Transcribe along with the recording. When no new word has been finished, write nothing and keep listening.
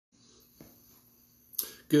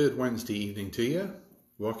Good Wednesday evening to you.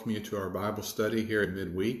 Welcome you to our Bible study here at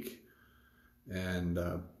midweek, and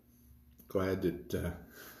glad that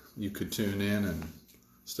you could tune in and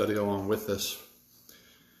study along with us.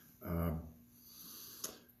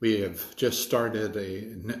 We have just started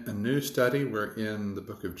a new study. We're in the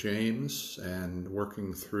book of James and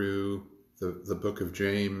working through the book of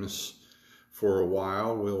James for a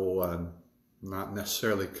while. We'll not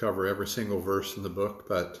necessarily cover every single verse in the book,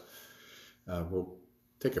 but we'll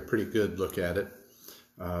take a pretty good look at it,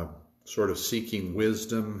 sort of seeking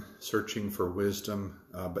wisdom, searching for wisdom,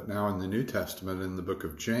 but now in the New Testament in the book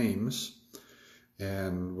of James.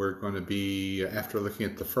 And we're going to be, after looking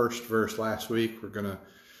at the first verse last week, we're going to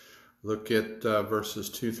look at verses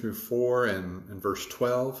 2 through 4 and verse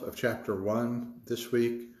 12 of chapter 1 this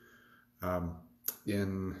week.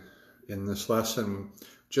 In this lesson,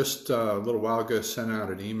 just a little while ago, sent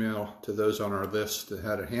out an email to those on our list that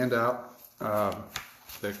had a handout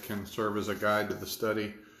that can serve as a guide to the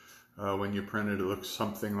study. When you print it, it looks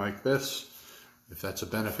something like this. If that's a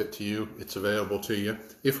benefit to you, it's available to you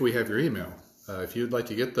if we have your email. If you'd like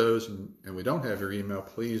to get those and we don't have your email,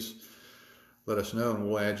 please let us know and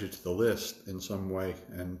we'll add you to the list in some way,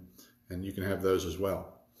 and you can have those as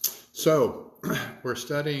well. So we're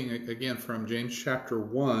studying again from James chapter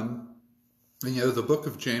 1. And the book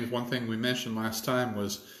of James, one thing we mentioned last time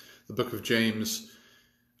was the book of James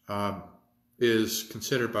is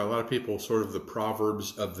considered by a lot of people sort of the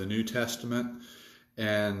Proverbs of the New Testament.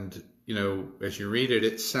 And, as you read it,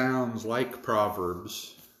 it sounds like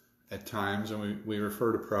Proverbs at times. And we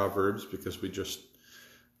refer to Proverbs because we just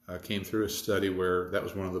came through a study where that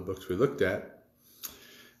was one of the books we looked at.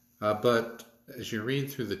 But as you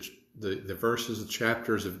read through the verses, the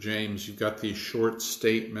chapters of James, you've got these short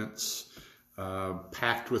statements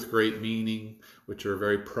packed with great meaning, which are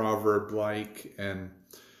very proverb-like. And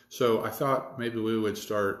so I thought maybe we would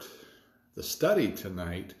start the study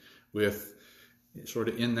tonight with sort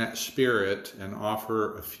of in that spirit and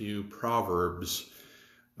offer a few proverbs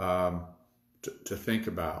to think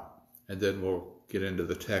about. And then we'll get into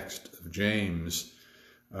the text of James.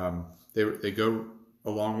 They go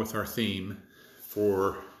along with our theme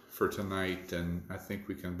for tonight, and I think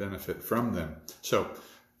we can benefit from them. So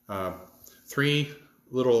 3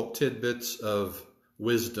 little tidbits of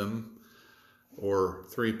wisdom, or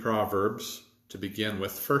 3 proverbs to begin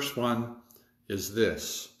with. First one is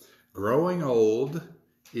this: growing old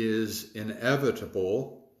is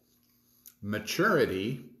inevitable,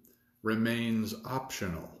 maturity remains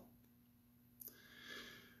optional.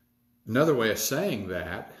 Another way of saying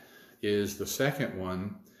that is the second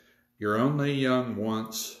one: you're only young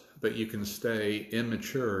once, but you can stay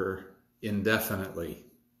immature indefinitely.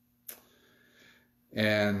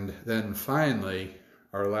 And then finally,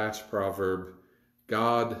 our last proverb: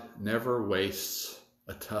 God never wastes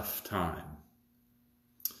a tough time.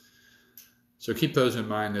 So keep those in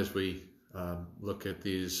mind as we look at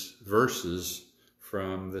these verses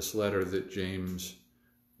from this letter that James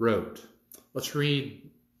wrote. Let's read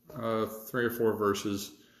 3 or 4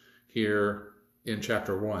 verses here in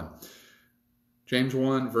chapter 1. James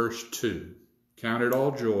 1, verse 2. Count it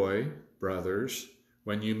all joy, brothers,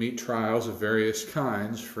 when you meet trials of various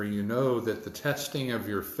kinds, for you know that the testing of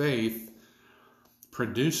your faith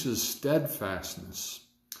produces steadfastness.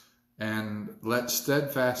 And let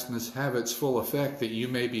steadfastness have its full effect, that you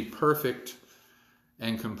may be perfect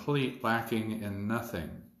and complete, lacking in nothing.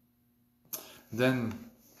 Then,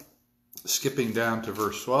 skipping down to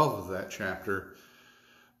verse 12 of that chapter,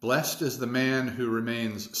 blessed is the man who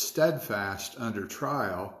remains steadfast under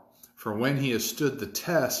trial, for when he has stood the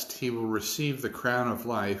test, he will receive the crown of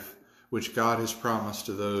life, which God has promised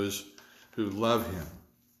to those who love him.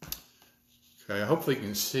 Okay, hopefully you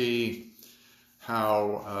can see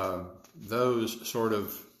how those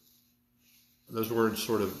words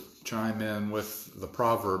sort of chime in with the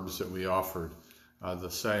proverbs that we offered, the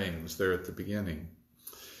sayings there at the beginning.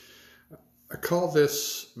 I call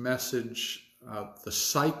this message the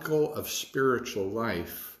cycle of spiritual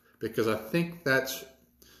life, because I think that's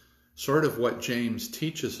sort of what James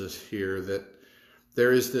teaches us here, that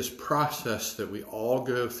there is this process that we all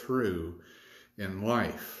go through in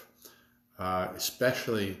life,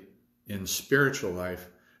 especially in spiritual life,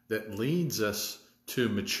 that leads us to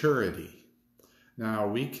maturity. Now,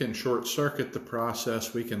 we can short circuit the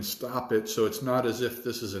process, we can stop it, so it's not as if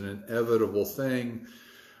this is an inevitable thing.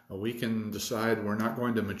 We can decide we're not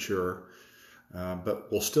going to mature,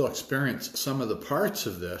 but we'll still experience some of the parts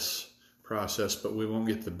of this process, but we won't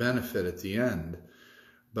get the benefit at the end.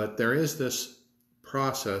 But there is this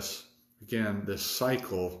process, again, this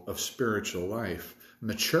cycle of spiritual life.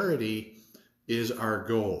 Maturity is our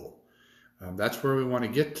goal. That's where we want to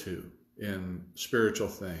get to in spiritual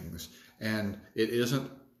things. And it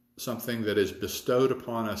isn't something that is bestowed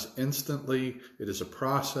upon us instantly. It is a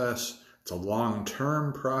process. It's a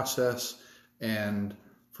long-term process. And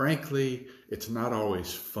frankly, it's not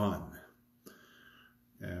always fun.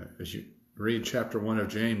 As you read chapter 1 of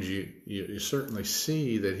James, you certainly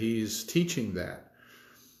see that he's teaching that.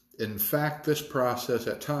 In fact, this process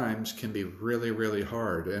at times can be really, really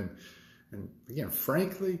hard. And again,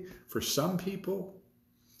 frankly, for some people,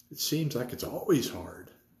 it seems like it's always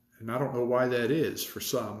hard. And I don't know why that is for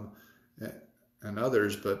some and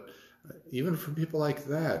others, but even for people like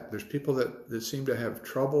that, there's people that seem to have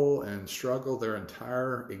trouble and struggle their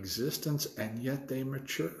entire existence, and yet they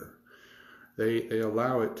mature. They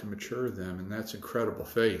allow it to mature them, and that's incredible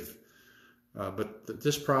faith. But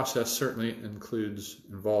this process certainly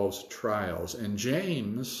involves trials. And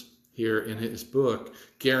James, here in his book,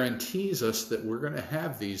 guarantees us that we're going to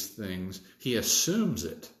have these things. He assumes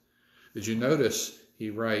it. Did you notice he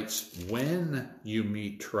writes, when you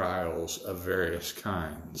meet trials of various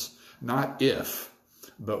kinds? Not if,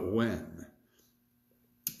 but when.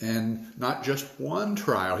 And not just one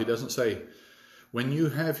trial. He doesn't say, when you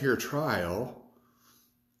have your trial,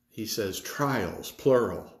 he says trials,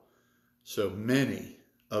 plural. So many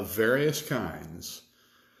of various kinds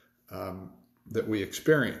that we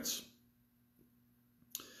experience.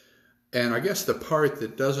 And I guess the part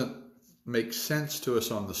that doesn't make sense to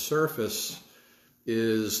us on the surface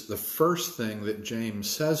is the first thing that James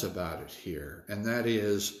says about it here, and that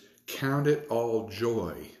is, count it all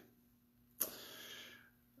joy.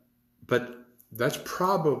 But that's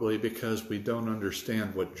probably because we don't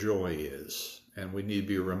understand what joy is, and we need to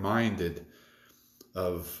be reminded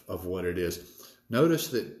of what it is. Notice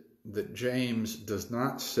that James does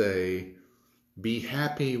not say, be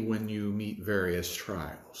happy when you meet various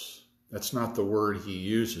trials. That's not the word he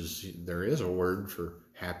uses. There is a word for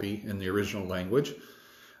happy in the original language,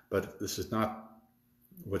 but this is not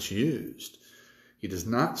what's used. He does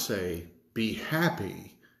not say, be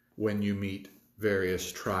happy when you meet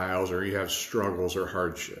various trials or you have struggles or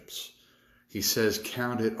hardships. He says,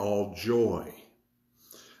 count it all joy.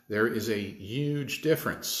 There is a huge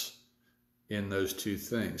difference in those two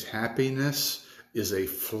things. Happiness is a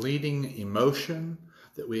fleeting emotion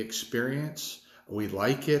that we experience. We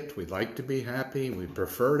like it. We like to be happy. We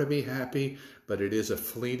prefer to be happy, but it is a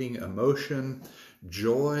fleeting emotion.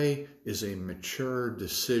 Joy is a mature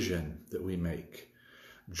decision that we make.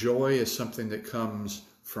 Joy is something that comes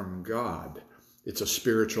from God. It's a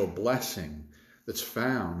spiritual blessing that's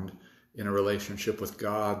found in a relationship with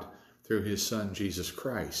God through his Son, Jesus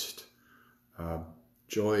Christ.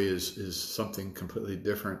 Joy is something completely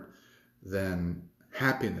different than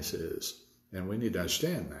happiness is, and we need to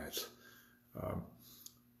understand that.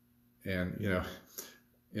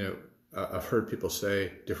 I've heard people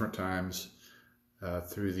say different times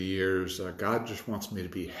through the years, God just wants me to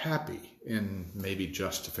be happy, in maybe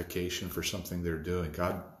justification for something they're doing.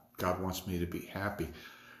 God wants me to be happy.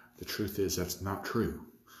 The truth is that's not true.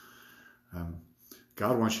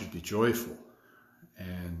 God wants you to be joyful,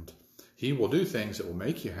 and he will do things that will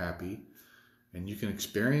make you happy, and you can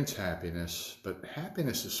experience happiness, but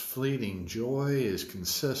happiness is fleeting. Joy is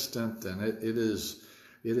consistent, and it is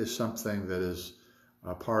something that is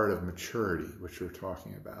a part of maturity, which we're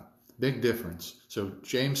talking about. Big difference. So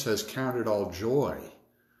James says, count it all joy,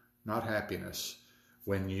 not happiness,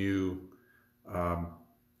 when you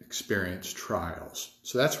experience trials.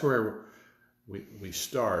 So that's where we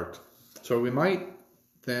start. So we might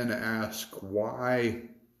then ask, why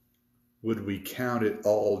would we count it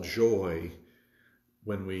all joy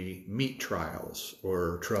when we meet trials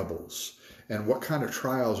or troubles? And what kind of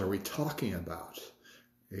trials are we talking about?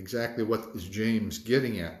 Exactly what is James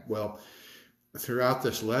getting at? Well, throughout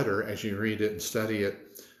this letter, as you read it and study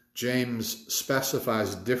it, James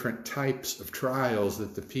specifies different types of trials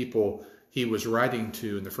that the people he was writing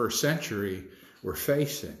to in the first century were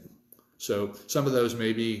facing. So some of those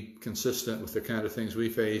may be consistent with the kind of things we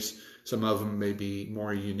face. Some of them may be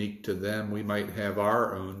more unique to them. We might have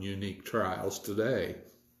our own unique trials today.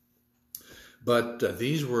 But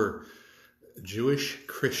these were Jewish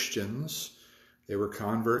Christians. They were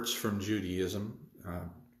converts from Judaism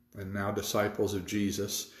and now disciples of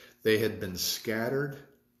Jesus. They had been scattered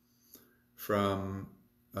from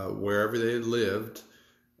wherever they had lived.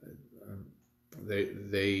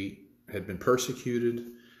 They had been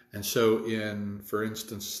persecuted. And so in, for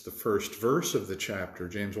instance, the first verse of the chapter,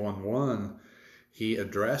 James 1:1, he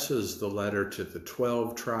addresses the letter to the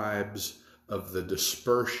 12 tribes of the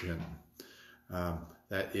dispersion.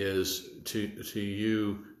 That is, to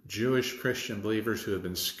you Jewish Christian believers who have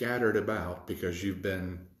been scattered about because you've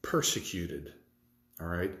been persecuted. All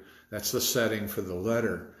right? That's the setting for the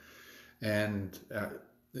letter. And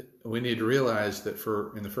we need to realize that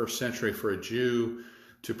in the first century, for a Jew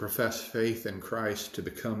to profess faith in Christ, to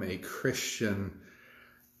become a Christian,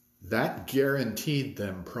 that guaranteed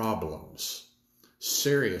them problems,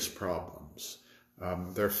 serious problems.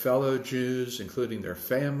 Their fellow Jews, including their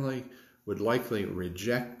family, would likely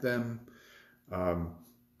reject them.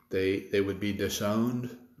 They would be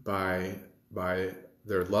disowned by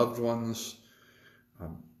their loved ones.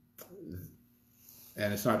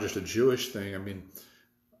 And it's not just a Jewish thing. I mean,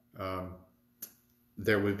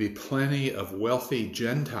 there would be plenty of wealthy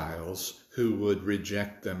Gentiles who would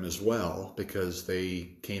reject them as well because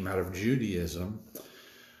they came out of Judaism.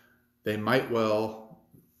 They might well,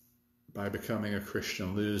 by becoming a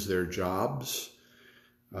Christian, lose their jobs.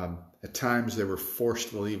 At times they were forced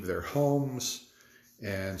to leave their homes,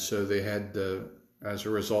 and so they had to, as a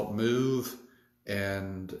result, move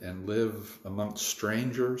and live amongst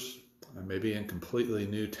strangers, maybe in completely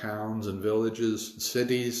new towns and villages,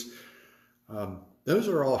 cities. Those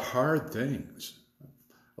are all hard things.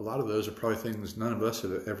 A lot of those are probably things none of us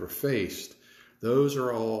have ever faced. Those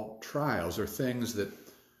are all trials, or things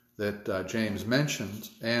that James mentioned,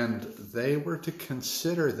 and they were to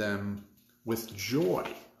consider them with joy,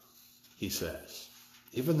 he says.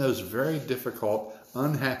 Even those very difficult,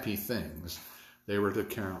 unhappy things, they were to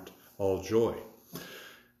count all joy.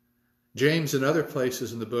 James, in other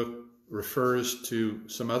places in the book, refers to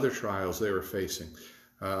some other trials they were facing.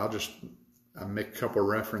 I'll make a couple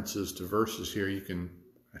references to verses here. You can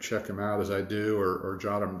check them out as I do, or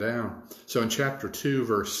jot them down. So in chapter 2,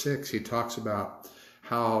 verse 6, he talks about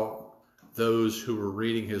how those who were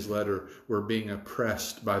reading his letter were being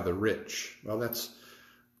oppressed by the rich. Well, that's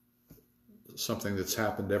something that's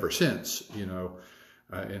happened ever since.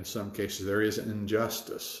 In some cases there is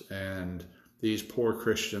injustice, and these poor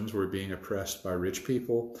Christians were being oppressed by rich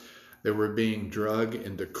people. They were being dragged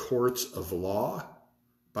into courts of law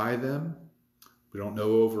by them. We don't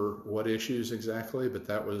know over what issues exactly, but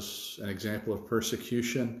that was an example of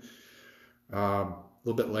persecution. A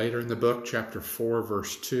little bit later in the book, chapter 4,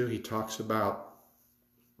 verse 2, he talks about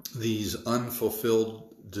these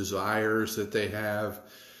unfulfilled desires that they have,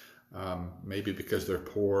 maybe because they're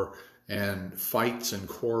poor, and fights and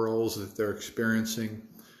quarrels that they're experiencing.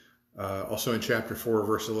 Also in chapter 4,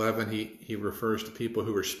 verse 11, he refers to people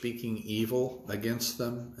who are speaking evil against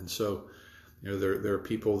them. And so, there are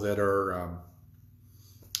people that are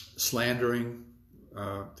slandering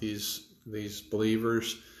these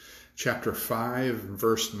believers. Chapter 5,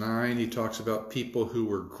 verse 9, he talks about people who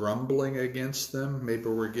were grumbling against them. Maybe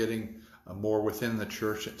we're getting more within the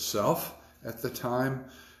church itself at the time,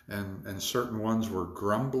 and certain ones were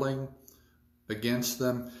grumbling against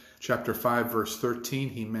them. Chapter 5, verse 13,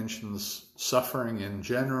 he mentions suffering in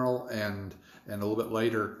general, and a little bit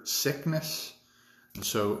later, sickness. And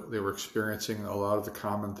so they were experiencing a lot of the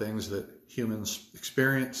common things that humans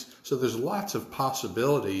experience. So there's lots of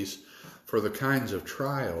possibilities for the kinds of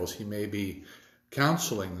trials he may be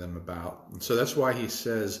counseling them about. And so that's why he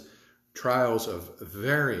says trials of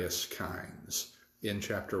various kinds in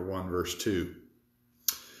chapter 1, verse 2.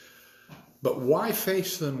 But why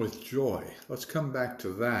face them with joy? Let's come back to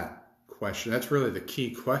that question. That's really the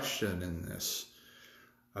key question in this.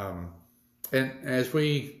 And as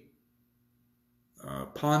we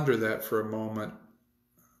ponder that for a moment,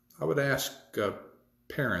 I would ask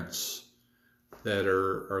parents that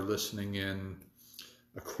are listening in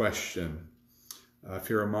a question. If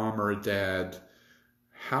you're a mom or a dad,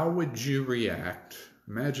 how would you react?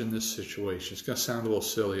 Imagine this situation. It's going to sound a little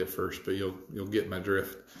silly at first, but you'll get my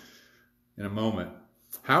drift in a moment.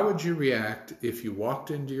 How would you react if you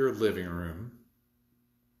walked into your living room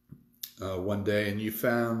one day and you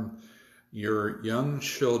found your young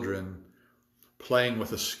children playing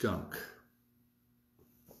with a skunk?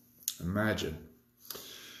 Imagine.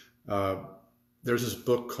 There's this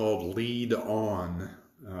book called Lead On.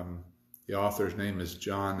 The author's name is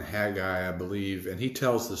John Haggai, I believe, and he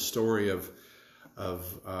tells the story of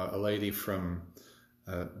a lady from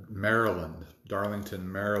Maryland,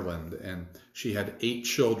 Darlington, Maryland, and she had 8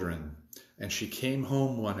 children, and she came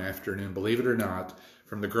home one afternoon, believe it or not,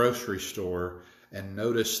 from the grocery store, and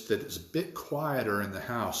noticed that it's a bit quieter in the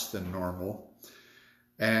house than normal.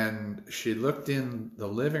 And she looked in the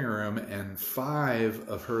living room, and 5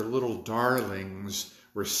 of her little darlings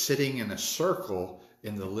were sitting in a circle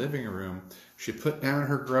in the living room. She put down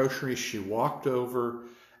her groceries, she walked over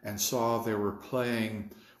and saw they were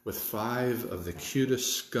playing with 5 of the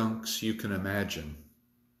cutest skunks you can imagine.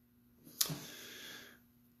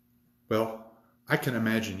 Well, I can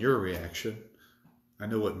imagine your reaction. I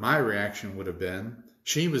know what my reaction would have been.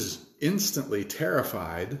 She was instantly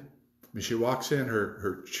terrified. When she walks in,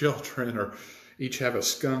 her children are each have a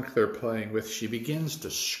skunk they're playing with. She begins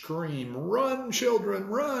to scream, "Run, children,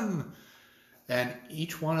 run!" And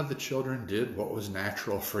each one of the children did what was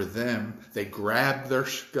natural for them. They grabbed their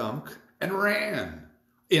skunk and ran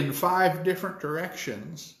in 5 different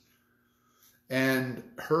directions. And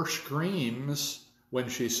her screams, when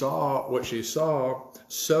she saw what she saw,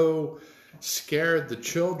 so scared the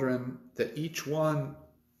children that each one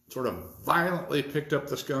sort of violently picked up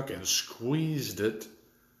the skunk and squeezed it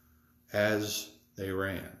as they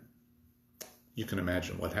ran. You can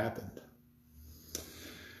imagine what happened.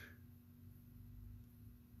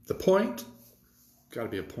 The point, got to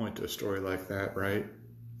be a point to a story like that, right?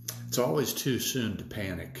 It's always too soon to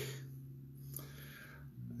panic.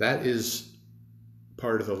 That is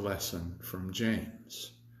part of the lesson from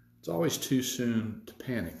James. It's always too soon to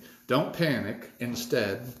panic. Don't panic.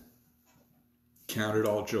 Instead, count it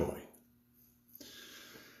all joy.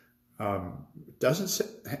 It doesn't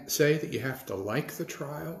say that you have to like the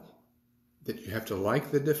trial, that you have to like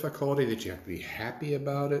the difficulty, that you have to be happy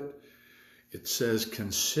about it. It says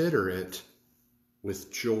consider it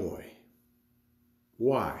with joy.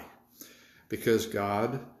 Why? Because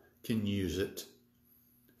God can use it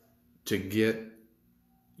to get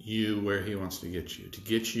you where he wants to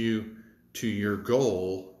get you to your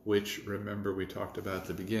goal, which, remember, we talked about at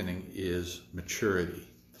the beginning, is maturity.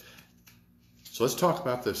 So let's talk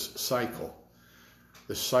about this cycle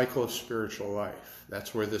of spiritual life.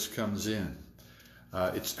 That's where this comes in.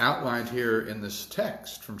 It's outlined here in this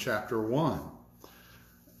text from chapter 1.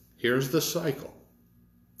 Here's the cycle.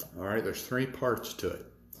 All right, there's 3 parts to it.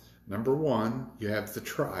 Number 1, you have the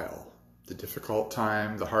trial, the difficult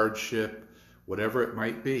time, the hardship, whatever it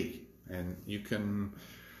might be. And you can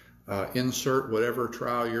insert whatever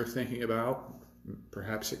trial you're thinking about,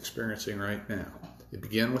 perhaps experiencing right now. You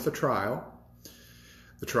begin with a trial.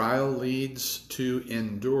 The trial leads to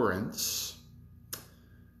endurance,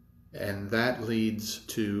 and that leads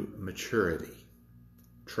to maturity.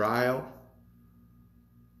 Trial,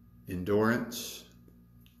 endurance,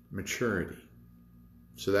 maturity.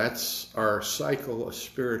 So that's our cycle of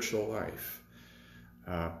spiritual life.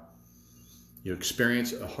 You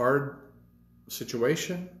experience a hard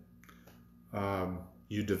situation.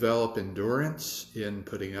 You develop endurance in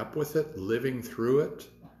putting up with it, living through it,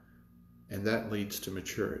 and that leads to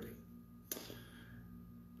maturity.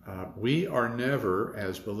 We are never,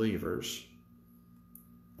 as believers,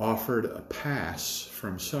 offered a pass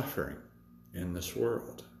from suffering in this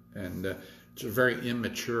world. And it's a very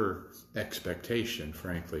immature expectation,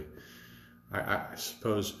 frankly. I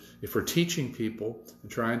suppose if we're teaching people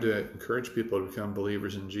and trying to encourage people to become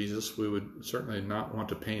believers in Jesus, we would certainly not want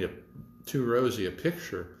to paint too rosy a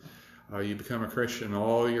picture. You become a Christian,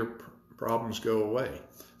 all your problems go away.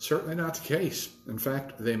 Certainly not the case. In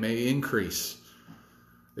fact, they may increase.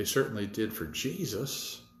 They certainly did for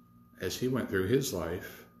Jesus as he went through his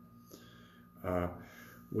life.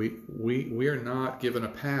 We are not given a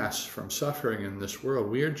pass from suffering in this world.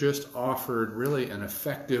 We are just offered really an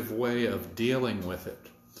effective way of dealing with it.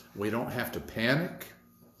 We don't have to panic.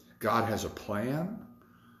 God has a plan.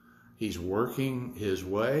 He's working his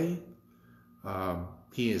way.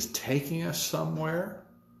 He is taking us somewhere.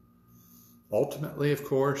 Ultimately, of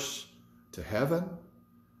course, to heaven,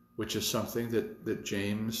 which is something that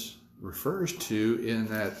James refers to in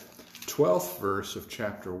that 12th verse of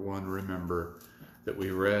chapter 1, remember, that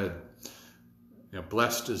we read.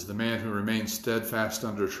 Blessed is the man who remains steadfast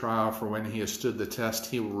under trial, for when he has stood the test,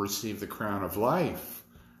 he will receive the crown of life.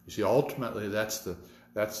 You see, ultimately, that's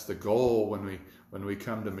the goal. When we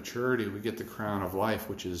come to maturity, we get the crown of life,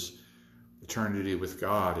 which is eternity with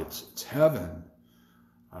God. It's heaven.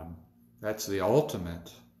 That's the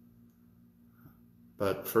ultimate.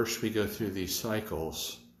 But first we go through these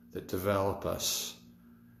cycles that develop us.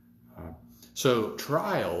 So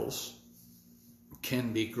trials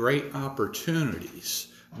can be great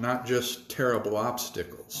opportunities, not just terrible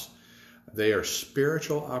obstacles. They are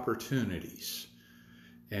spiritual opportunities.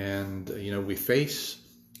 And, we face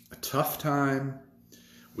a tough time.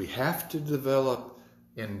 We have to develop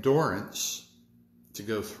endurance to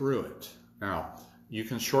go through it. Now, you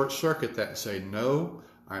can short circuit that and say, no,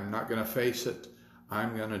 I'm not going to face it.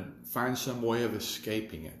 I'm going to find some way of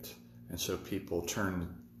escaping it. And so people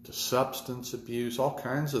turn to substance abuse, all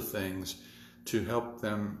kinds of things to help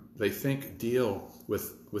them, they think, deal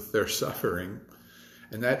with their suffering.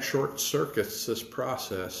 And that short circuits this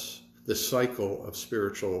process, this cycle of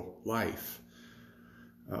spiritual life.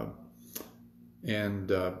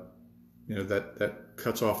 that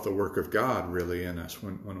cuts off the work of God really in us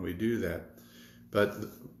when we do that. But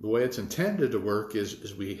the way it's intended to work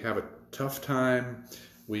is we have a tough time.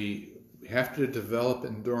 We have to develop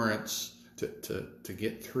endurance to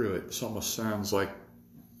get through it. This almost sounds like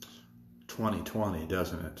 2020,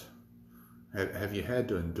 doesn't it? Have you had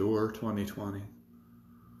to endure 2020?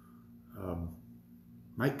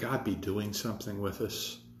 Might God be doing something with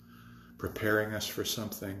us, preparing us for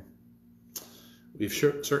something? We've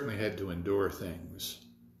certainly had to endure things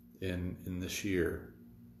in this year.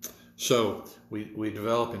 So we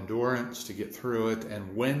develop endurance to get through it,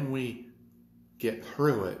 and when we get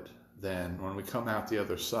through it, then when we come out the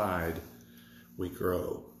other side, we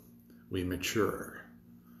grow, we mature.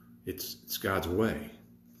 It's God's way.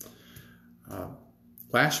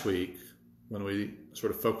 Last week, when we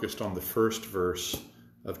sort of focused on the first verse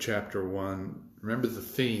of chapter 1, remember the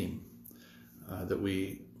theme that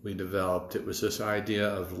we developed. It was this idea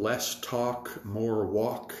of less talk, more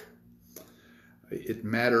walk. It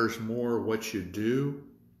matters more what you do,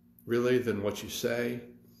 really, than what you say.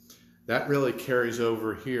 That really carries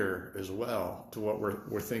over here as well to what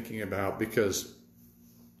we're thinking about, because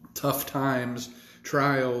tough times,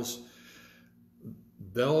 trials,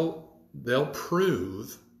 they'll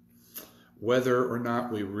prove whether or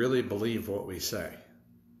not we really believe what we say.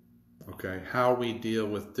 Okay, how we deal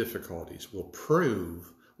with difficulties will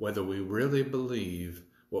prove whether we really believe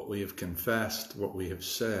what we have confessed, what we have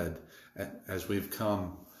said as we've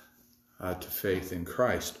come to faith in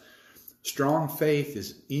Christ. Strong faith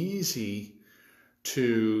is easy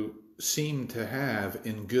to seem to have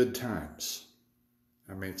in good times.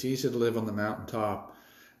 I mean, it's easy to live on the mountaintop,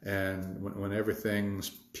 and when everything's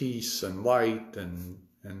peace and light and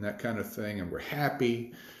that kind of thing, and we're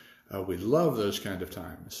happy, we love those kind of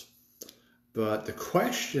times. But the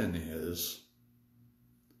question is,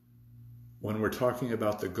 when we're talking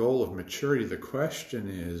about the goal of maturity, the question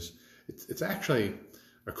is, it's actually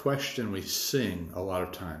a question we sing a lot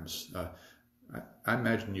of times. I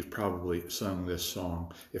imagine you've probably sung this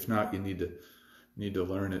song. If not, you need to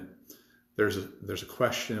learn it. There's a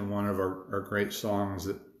question in one of our great songs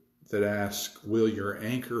that asks, will your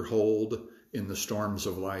anchor hold in the storms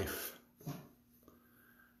of life?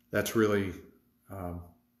 That's really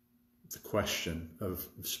the question of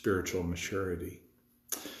spiritual maturity.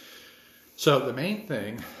 So the main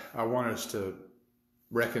thing I want us to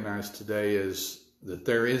recognize today is that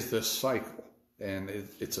there is this cycle, and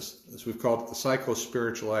as we've called it, the cycle of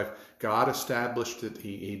spiritual life. God established it,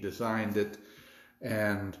 He designed it,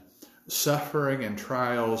 and suffering and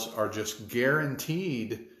trials are just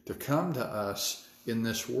guaranteed to come to us in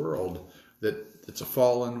this world. That it's a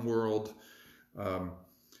fallen world.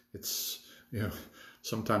 It's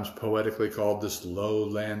sometimes poetically called this low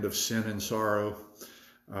land of sin and sorrow.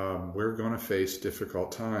 We're going to face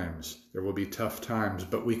difficult times. There will be tough times,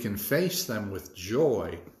 but we can face them with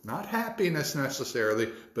joy, not happiness necessarily,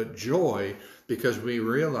 but joy, because we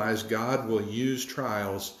realize God will use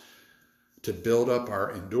trials to build up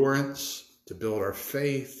our endurance, to build our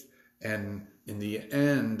faith, and in the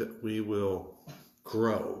end, we will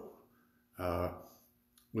grow.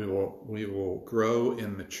 We will grow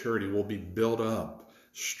in maturity. We'll be built up,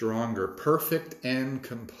 stronger, perfect and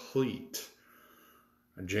complete.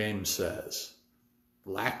 James says,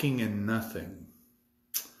 lacking in nothing.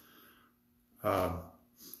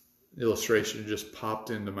 Illustration just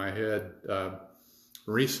popped into my head.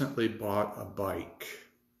 Recently bought a bike.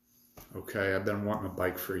 Okay, I've been wanting a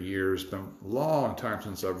bike for years. Been a long time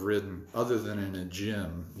since I've ridden, other than in a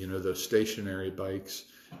gym, those stationary bikes.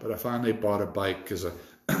 But I finally bought a bike because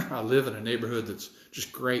I live in a neighborhood that's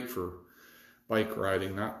just great for bike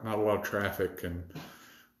riding. Not a lot of traffic, and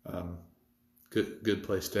good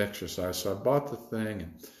place to exercise. So I bought the thing.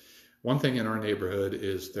 And one thing in our neighborhood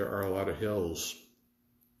is there are a lot of hills.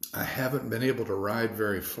 I haven't been able to ride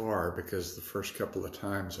very far because the first couple of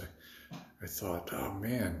times I thought, oh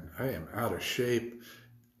man, I am out of shape.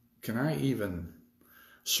 Can I even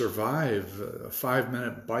survive a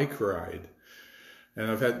 5-minute bike ride? And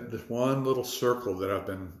I've had this one little circle that I've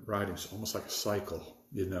been riding. It's almost like a cycle,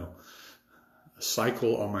 a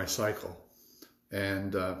cycle on my cycle.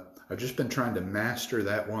 And I've just been trying to master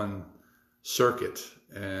that one circuit.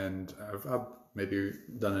 And I've maybe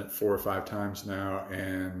done it 4 or 5 times now.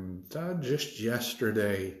 And just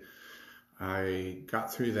yesterday, I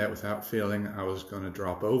got through that without feeling I was going to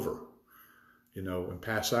drop over, and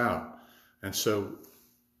pass out. And so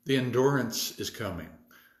the endurance is coming,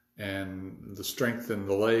 and the strength in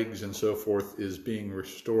the legs and so forth is being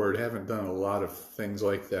restored. Haven't done a lot of things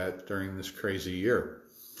like that during this crazy year.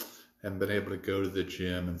 Haven't been able to go to the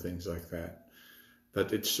gym and things like that.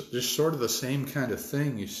 But it's just sort of the same kind of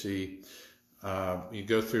thing, you see. You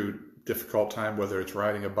go through difficult time, whether it's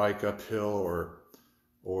riding a bike uphill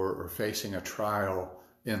or facing a trial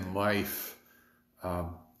in life.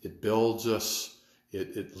 It builds us.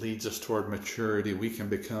 It leads us toward maturity. We can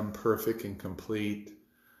become perfect and complete,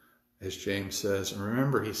 as James says. And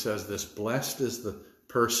remember, he says this, blessed is the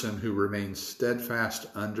person who remains steadfast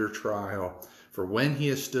under trial, for when he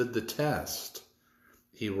has stood the test,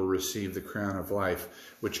 he will receive the crown of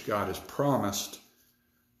life, which God has promised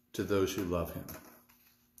to those who love him.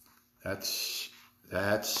 That's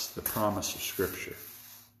the promise of Scripture.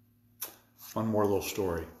 One more little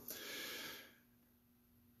story.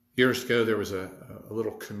 Years ago, there was a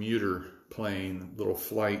little commuter plane, little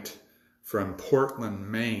flight from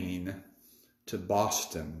Portland, Maine to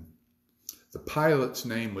Boston. The pilot's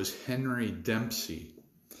name was Henry Dempsey,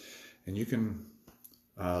 and you can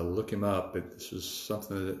look him up. This was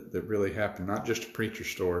something that really happened, not just a preacher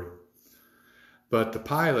story. But the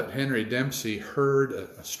pilot, Henry Dempsey, heard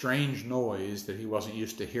a strange noise that he wasn't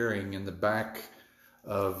used to hearing in the back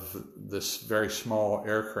of this very small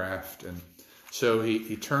aircraft. And so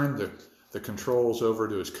he turned the controls over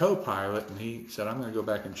to his co-pilot, and he said, I'm going to go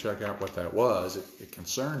back and check out what that was. It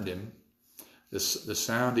concerned him, the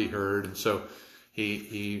sound he heard. And so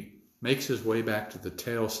he makes his way back to the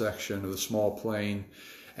tail section of the small plane.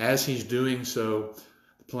 As he's doing so,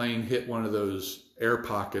 the plane hit one of those air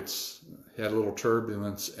pockets, had a little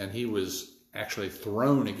turbulence, and he was actually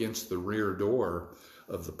thrown against the rear door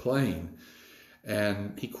of the plane.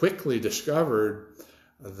 And he quickly discovered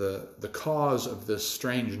the cause of this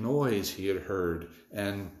strange noise he had heard.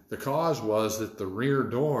 And the cause was that the rear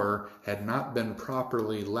door had not been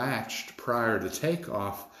properly latched prior to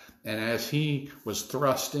takeoff. And as he was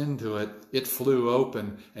thrust into it, it flew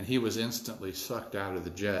open and he was instantly sucked out of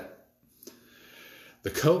the jet.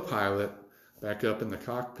 The co-pilot, back up in the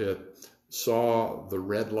cockpit, saw the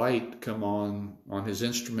red light come on his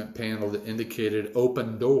instrument panel that indicated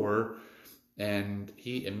open door, and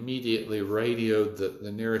he immediately radioed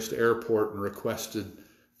the nearest airport and requested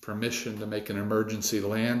permission to make an emergency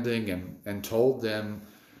landing, and told them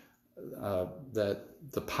that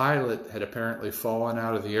the pilot had apparently fallen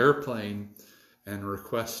out of the airplane, and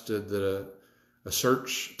requested that a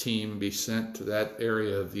search team be sent to that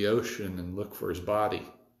area of the ocean and look for his body.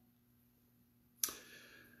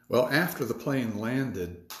 Well, after the plane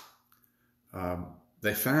landed,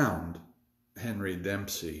 they found Henry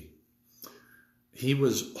Dempsey. He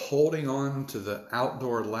was holding on to the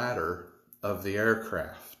outdoor ladder of the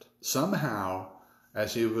aircraft. Somehow,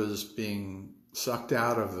 as he was being sucked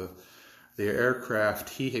out of the aircraft,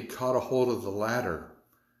 he had caught a hold of the ladder.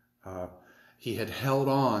 He had held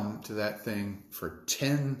on to that thing for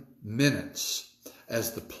 10 minutes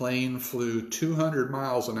as the plane flew 200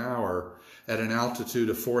 miles an hour at an altitude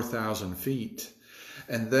of 4,000 feet.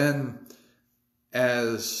 And then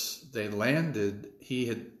as they landed, he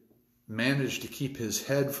had managed to keep his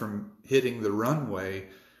head from hitting the runway,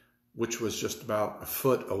 which was just about a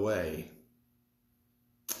foot away.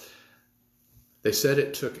 They said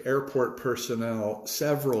it took airport personnel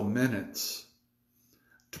several minutes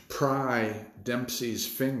to pry Dempsey's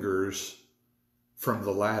fingers from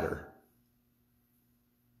the ladder.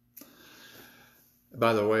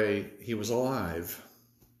 By the way, he was alive.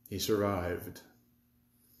 He survived.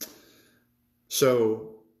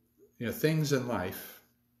 So, things in life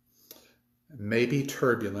may be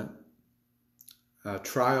turbulent.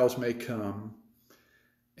 Trials may come.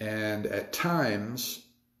 And at times,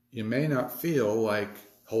 you may not feel like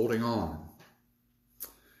holding on.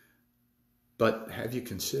 But have you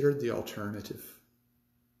considered the alternative?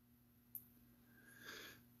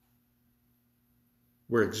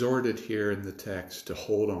 We're exhorted here in the text to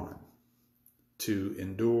hold on, to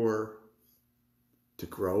endure, to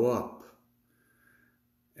grow up,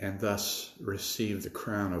 and thus receive the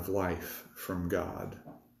crown of life from God.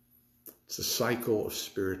 It's a cycle of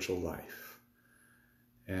spiritual life,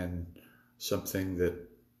 and something that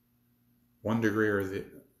one degree or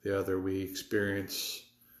the other we experience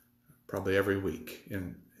probably every week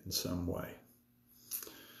in some way. I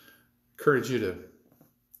encourage you to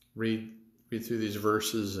read through these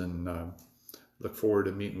verses, and look forward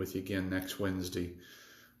to meeting with you again next Wednesday.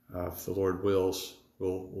 If the Lord wills,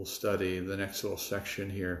 we'll study the next little section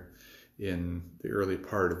here in the early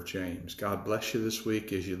part of James. God bless you this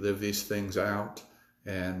week as you live these things out,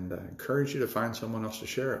 and I encourage you to find someone else to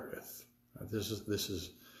share it with. This is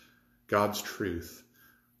God's truth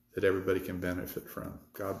that everybody can benefit from.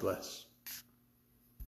 God bless.